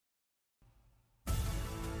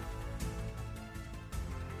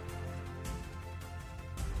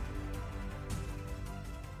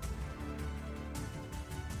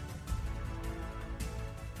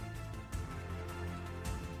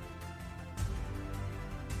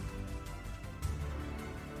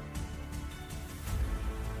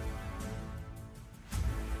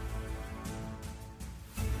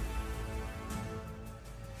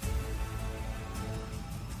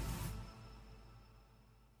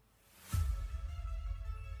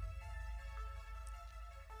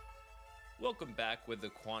Welcome back with the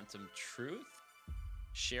Quantum Truth,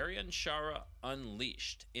 Sherry and Shara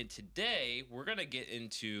Unleashed. And today we're going to get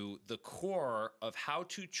into the core of how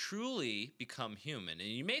to truly become human. And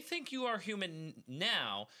you may think you are human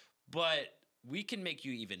now, but we can make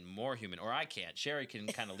you even more human, or I can't. Sherry can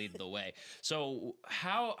kind of lead the way. So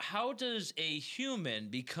how does a human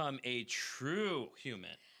become a true human?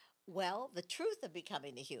 Well, the truth of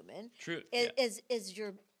becoming a human Truth,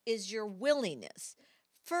 is your willingness.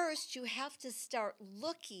 First, you have to start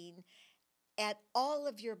looking at all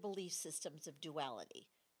of your belief systems of duality,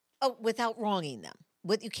 without wronging them.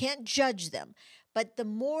 You can't judge them, but the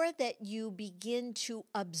more that you begin to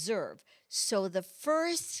observe. So the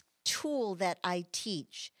first tool that I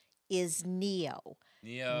teach is NEO.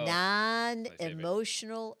 Non-emotional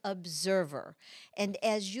observer. And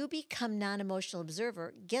as you become non-emotional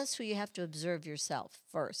observer, guess who you have to observe yourself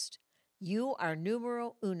first? You are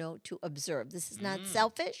numero uno to observe. This is not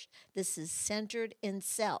selfish. This is centered in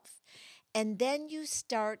self. And then you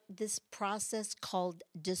start this process called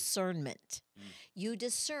discernment. You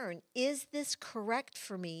discern, is this correct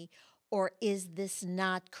for me or is this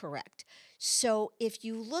not correct? So if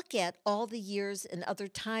you look at all the years and other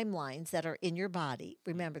timelines that are in your body,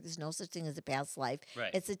 remember, there's no such thing as a past life.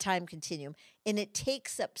 Right. It's a time continuum, and it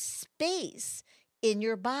takes up space in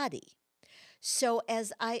your body. So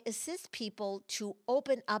as I assist people to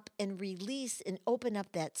open up and release and open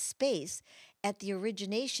up that space at the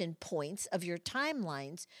origination points of your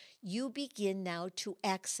timelines, you begin now to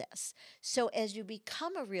access. So as you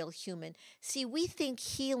become a real human, see, we think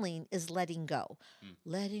healing is letting go.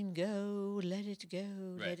 Letting go, let it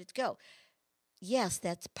go, let it go. Yes,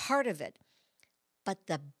 that's part of it. But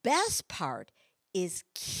the best part is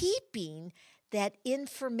keeping that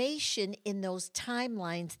information in those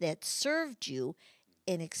timelines that served you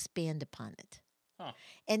and expand upon it.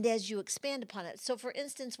 And as you expand upon it, so for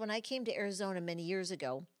instance, when I came to Arizona many years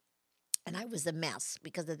ago, and I was a mess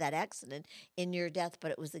because of that accident in near death, but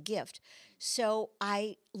it was a gift. So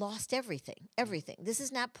I lost everything. This is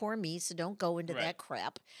not poor me, so don't go into that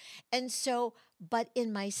crap. And so, but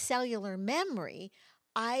in my cellular memory,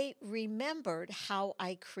 I remembered how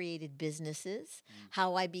I created businesses,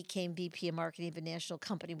 how I became VP of marketing of a national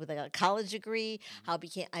company with a college degree,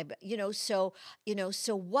 so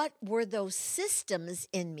what were those systems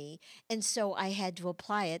in me? And so I had to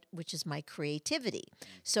apply it, which is my creativity.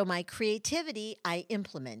 So my creativity, I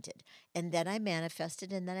implemented, and then I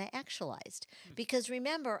manifested, and then I actualized. Because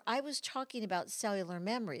remember, I was talking about cellular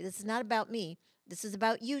memory. This is not about me. This is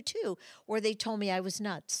about you too, where they told me I was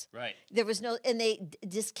nuts. Right. There was no, and they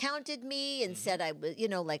discounted me and said I was,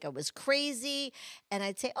 like I was crazy. And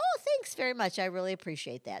I'd say, oh, thanks very much. I really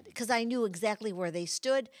appreciate that. Because I knew exactly where they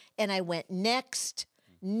stood. And I went next.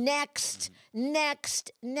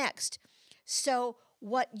 So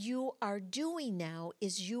what you are doing now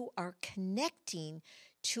is you are connecting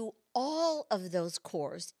to all of those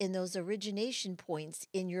cores in those origination points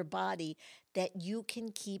in your body that you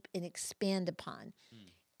can keep and expand upon.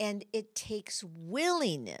 And it takes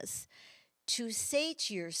willingness to say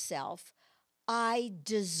to yourself, I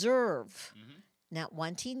deserve, not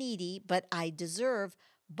wanting needy, but I deserve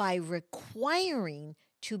by requiring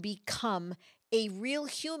to become a real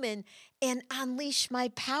human and unleash my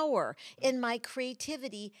power and my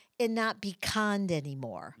creativity and not be conned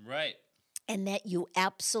anymore. Right. And that you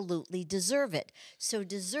absolutely deserve it. So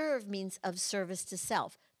deserve means of service to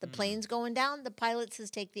self. The plane's going down, the pilot says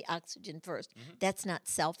take the oxygen first. That's not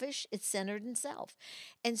selfish, it's centered in self.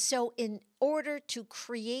 And so in order to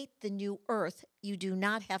create the new earth, you do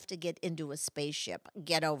not have to get into a spaceship.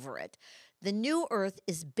 Get over it. The new earth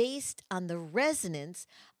is based on the resonance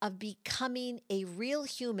of becoming a real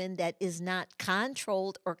human that is not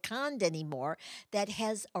controlled or conned anymore, that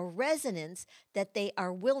has a resonance that they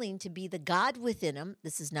are willing to be the God within them.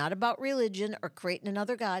 This is not about religion or creating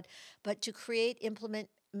another God, but to create, implement,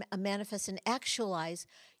 manifest, and actualize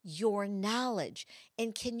your knowledge.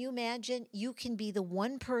 And can you imagine? You can be the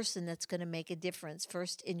one person that's going to make a difference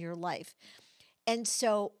first in your life. And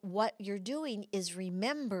so what you're doing is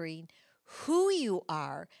remembering who you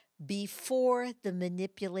are before the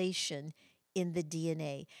manipulation in the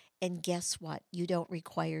DNA. And guess what? You don't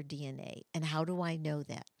require DNA. And how do I know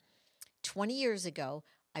that? 20 years ago,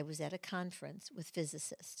 I was at a conference with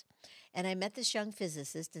physicists. And I met this young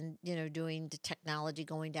physicist and, doing the technology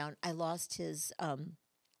going down. I lost his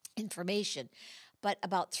information. But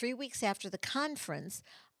about 3 weeks after the conference,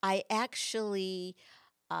 I actually,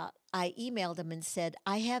 I emailed him and said,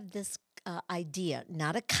 I have this idea,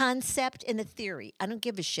 not a concept and a theory. I don't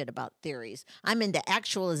give a shit about theories. I'm into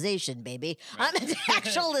actualization, baby. Right. I'm into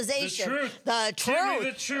actualization. The truth. The truth. Give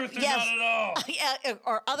me the truth and not at all. Yeah,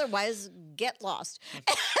 or otherwise, get lost.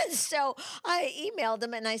 And so I emailed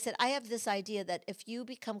him and I said, I have this idea that if you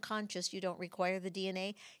become conscious, you don't require the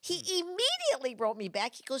DNA. He immediately wrote me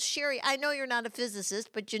back. He goes, Sherry, I know you're not a physicist,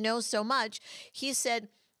 but you know so much. He said,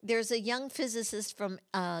 there's a young physicist from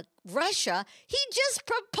Russia. He just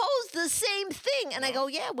proposed the same thing. And I go,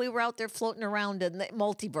 yeah, we were out there floating around in the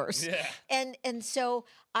multiverse. Yeah. And so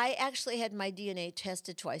I actually had my DNA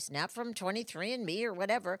tested twice, not from 23andMe or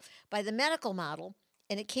whatever, by the medical model.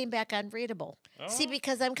 And it came back unreadable. Oh. See,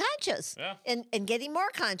 because I'm conscious Yeah. and getting more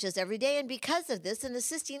conscious every day. And because of this, and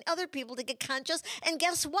assisting other people to get conscious. And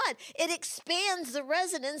guess what? It expands the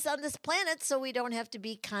resonance on this planet so we don't have to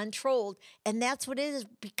be controlled. And that's what it is,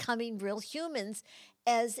 becoming real humans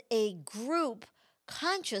as a group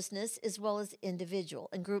consciousness as well as individual.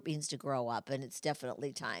 And group means to grow up, and it's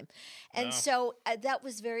definitely time. And Wow. so that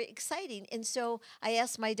was very exciting. And so I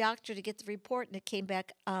asked my doctor to get the report, and it came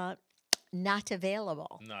back not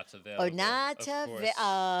available. Not available. Oh, not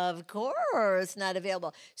of course, not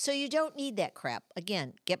available. So you don't need that crap.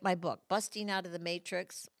 Again, get my book, Busting Out of the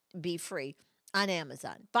Matrix, Be Free, on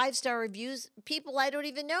Amazon. 5-star reviews, people I don't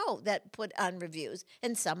even know that put on reviews,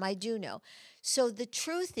 and some I do know. So the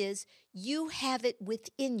truth is, you have it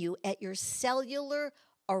within you at your cellular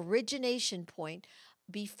origination point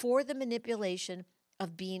before the manipulation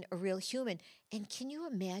of being a real human. And can you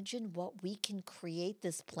imagine what we can create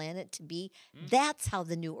this planet to be? That's how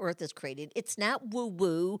the new Earth is created. It's not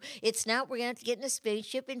woo-woo. It's not we're going to have to get in a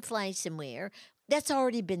spaceship and fly somewhere. That's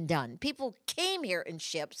already been done. People came here in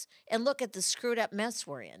ships, and look at the screwed up mess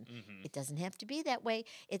we're in. It doesn't have to be that way.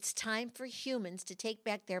 It's time for humans to take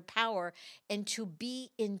back their power and to be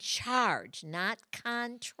in charge, not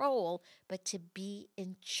control, but to be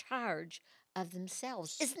in charge of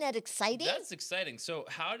themselves. Isn't that exciting? That's exciting. So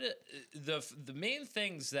how do the main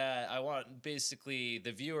things that I want basically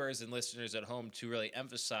the viewers and listeners at home to really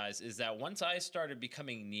emphasize is that once I started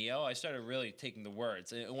becoming Neo, I started really taking the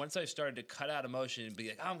words. And once I started to cut out emotion and be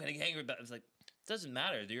like, oh, I'm going to get angry about it, it's like, it doesn't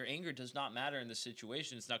matter. Your anger does not matter in this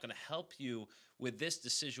situation. It's not going to help you with this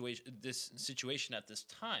situation at this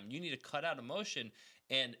time. You need to cut out emotion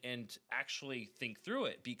and actually think through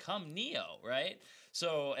it. Become Neo, right?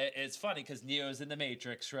 So it's funny because Neo's in the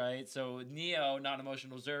Matrix, right? So Neo,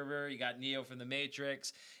 non-emotional observer, you got Neo from the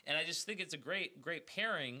Matrix. And I just think it's a great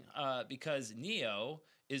pairing because Neo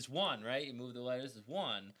is one, right? You move the letters as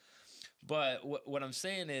one. But what I'm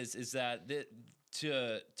saying is that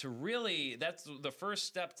to really, that's the first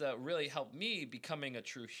step that really helped me becoming a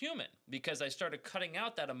true human, because I started cutting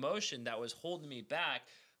out that emotion that was holding me back,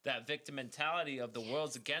 that victim mentality of the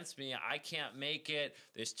world's against me. I can't make it.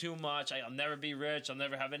 There's too much. I'll never be rich. I'll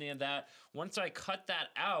never have any of that. Once I cut that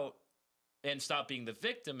out and stop being the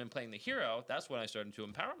victim and playing the hero, that's when I started to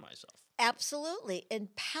empower myself. Absolutely.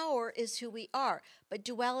 And power is who we are, but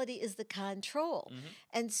duality is the control.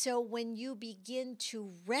 And so when you begin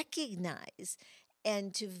to recognize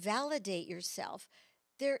and to validate yourself,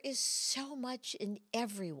 there is so much in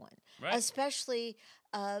everyone, Right. especially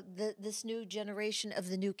this new generation of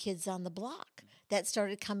the new kids on the block that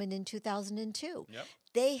started coming in 2002. Yep.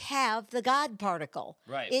 They have the God particle.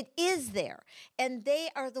 Right. It is there, and they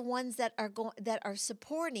are the ones that are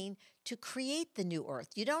supporting to create the new Earth.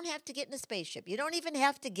 You don't have to get in a spaceship. You don't even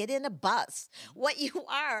have to get in a bus. What you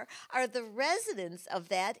are the residents of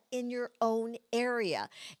that in your own area.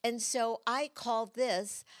 And so I call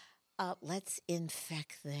this, let's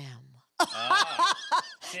infect them.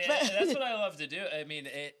 See, that's what I love to do. I mean,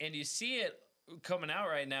 and you see it coming out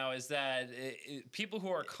right now is that people who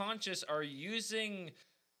are conscious are using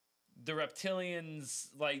the reptilians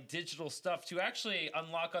like digital stuff to actually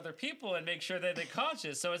unlock other people and make sure that they're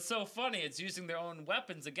conscious. So it's so funny. It's using their own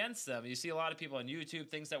weapons against them. You see a lot of people on YouTube,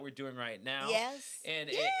 things that we're doing right now. Yes. And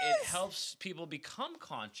Yes. it helps people become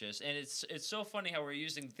conscious. And it's so funny how we're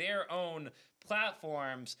using their own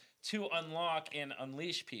platforms to unlock and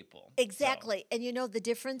unleash people. Exactly. And you know, the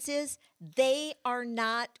difference is they are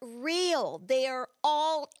not real. They are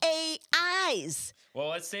all AIs. Well,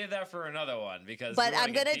 let's save that for another one because But we wanna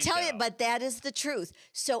I'm get going to tell you, detailed. but that is the truth.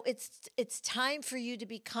 So it's time for you to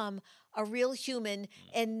become a real human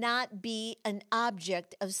and not be an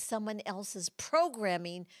object of someone else's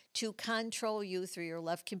programming to control you through your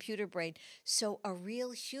left computer brain. So a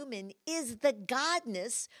real human is the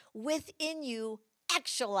godness within you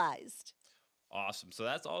actualized. Awesome. So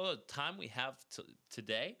that's all the time we have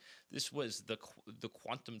today. This was the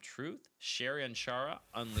Quantum Truth, Sherry and Shara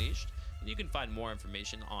Unleashed. And you can find more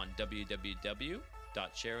information on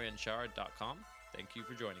www.sherryandshara.com. Thank you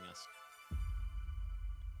for joining us.